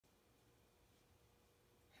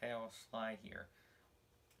Tail Sly here.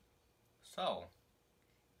 So,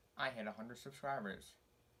 I hit 100 subscribers.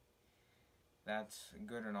 That's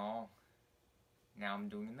good and all. Now I'm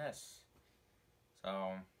doing this.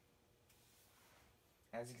 So,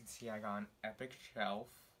 as you can see, I got an epic shelf.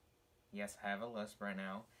 Yes, I have a list right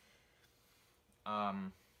now.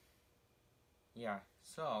 Yeah,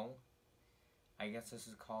 so, I guess this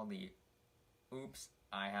is called the Oops,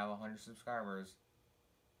 I have 100 subscribers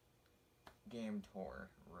game tour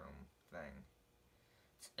room thing.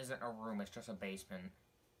 This isn't a room, it's just a basement.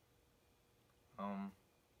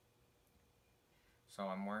 So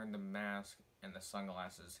I'm wearing the mask and the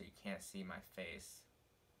sunglasses so you can't see my face.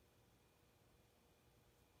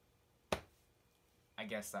 I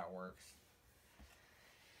guess that works.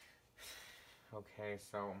 Okay,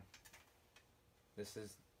 so this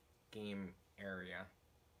is game area.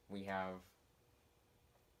 We have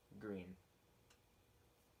green.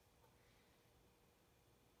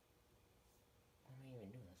 Why am I even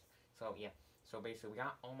doing this? So yeah, so basically we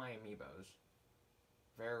got all my amiibos.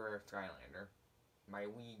 Very rare Skylander. My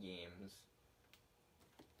Wii games.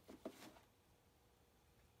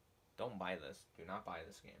 Don't buy this. Do not buy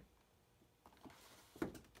this game.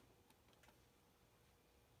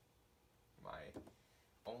 My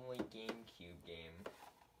only GameCube game,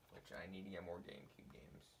 which I need to get more GameCube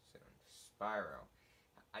games soon. Spyro.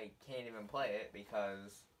 I can't even play it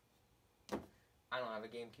because I don't have a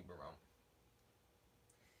GameCube remote.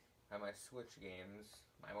 I have my Switch games.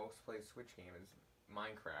 My most played Switch game is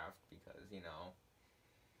Minecraft because, you know,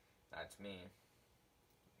 that's me.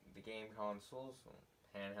 The game consoles,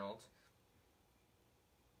 handhelds.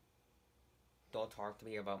 Don't talk to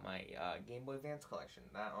me about my Game Boy Advance collection.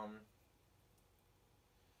 That,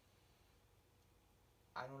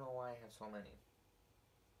 I don't know why I have so many.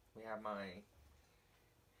 We have my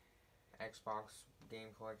Xbox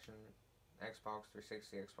game collection, Xbox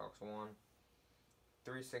 360, Xbox One.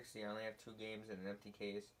 360, I only have 2 games in an empty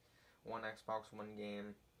case. One Xbox One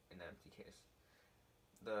game in an empty case.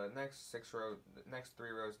 The next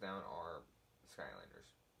 3 rows down are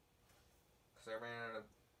Skylanders. Because I ran out of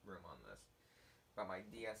room on this. Got my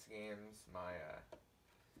DS games, my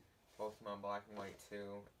both of them on black and white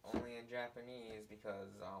too. Only in Japanese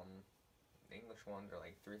because the English ones are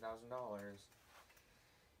like $3,000.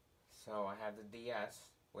 So I have the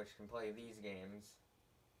DS, which can play these games,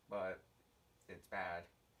 but it's bad.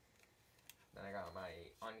 Then I got my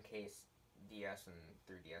uncased DS and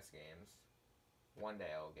 3DS games. One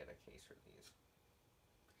day I'll get a case for these.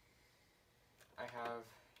 I have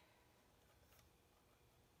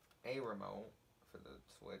a remote for the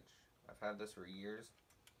Switch. I've had this for years.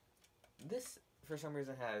 This, for some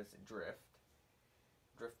reason, has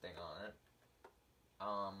drifting on it.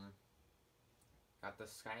 Got the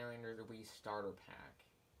Skylanders Wii Starter Pack.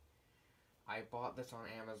 I bought this on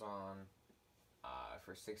Amazon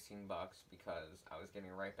for 16 bucks because I was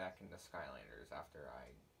getting right back into Skylanders after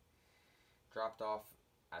I dropped off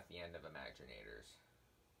at the end of Imaginators.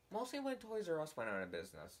 Mostly when Toys R Us went out of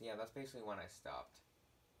business. Yeah, that's basically when I stopped.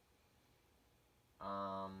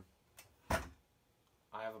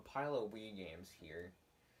 I have a pile of Wii games here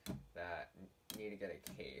that need to get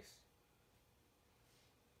a case.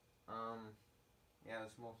 Yeah,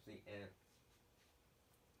 that's mostly it.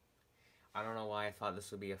 I don't know why I thought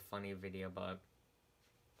this would be a funny video, but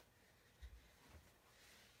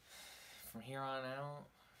from here on out,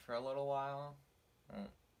 for a little while,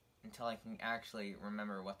 until I can actually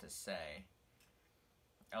remember what to say,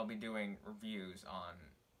 I'll be doing reviews on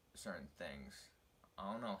certain things.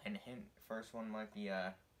 I don't know, hint hint, first one might be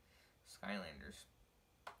Skylanders.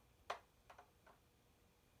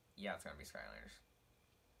 Yeah, it's gonna be Skylanders.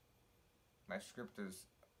 My script is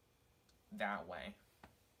that way.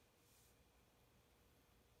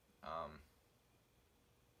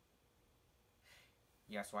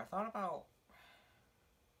 Yeah, so I thought about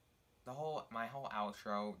my whole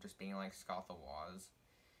outro just being like Scott the Woz.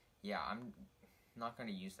 Yeah, I'm not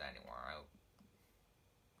gonna use that anymore. I'll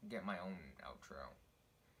get my own outro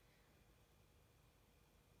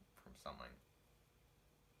from someone.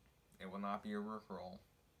 It will not be a Rickroll.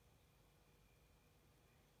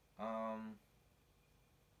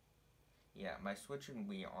 Yeah, my Switch and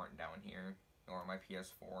Wii aren't down here, nor my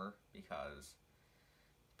PS4, because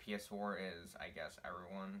PS4 is, I guess,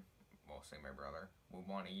 everyone, mostly my brother, would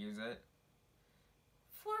want to use it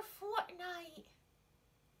for Fortnite.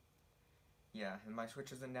 Yeah, and my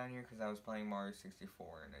Switch isn't down here because I was playing Mario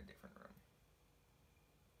 64 in a different room.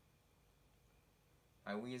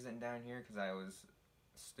 My Wii isn't down here because I was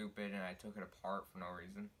stupid and I took it apart for no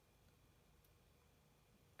reason.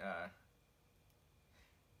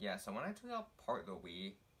 Yeah, so when I took apart the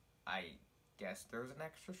Wii, I guess there was an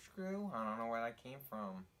extra screw. I don't know where that came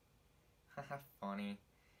from. Haha, funny.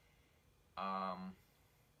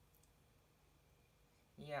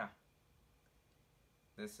 Yeah.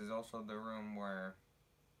 This is also the room where,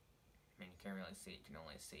 I mean, you can't really see, you can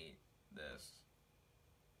only see this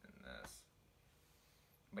and this.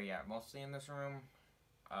 But yeah, mostly in this room,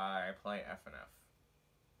 I play FNF.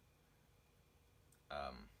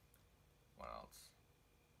 What else?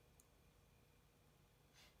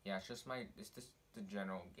 Yeah, it's just the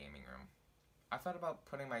general gaming room. I thought about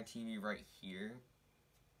putting my TV right here.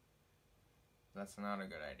 That's not a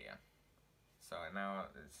good idea. So now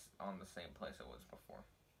it's on the same place it was before.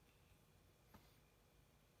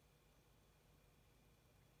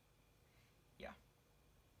 Yeah.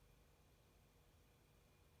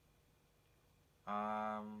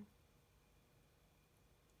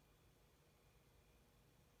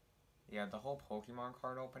 Yeah, the whole Pokemon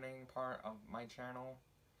card opening part of my channel.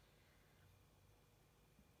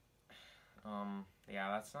 Yeah,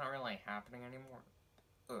 that's not really happening anymore.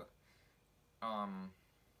 Ugh.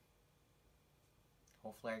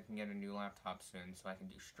 Hopefully I can get a new laptop soon so I can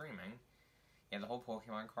do streaming. Yeah, the whole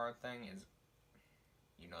Pokemon card thing is,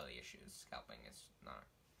 you know the issues. Scalping is not.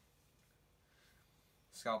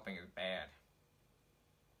 Scalping is bad.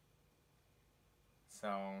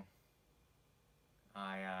 So,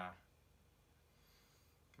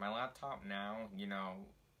 my laptop now, you know,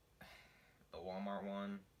 the Walmart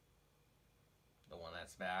one, the one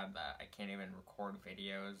that's bad, that I can't even record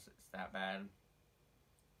videos, it's that bad.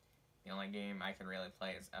 The only game I can really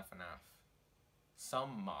play is FNF.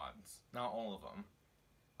 Some mods, not all of them.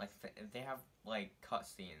 Like, if they have, like,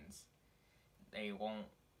 cutscenes, it won't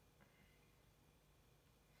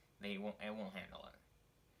handle it.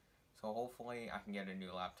 So hopefully I can get a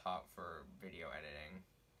new laptop for video editing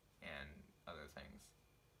and other things.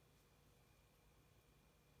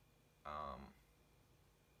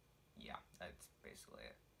 Yeah, that's basically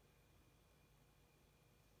it.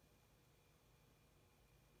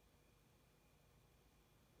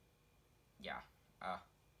 Yeah,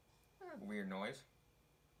 weird noise.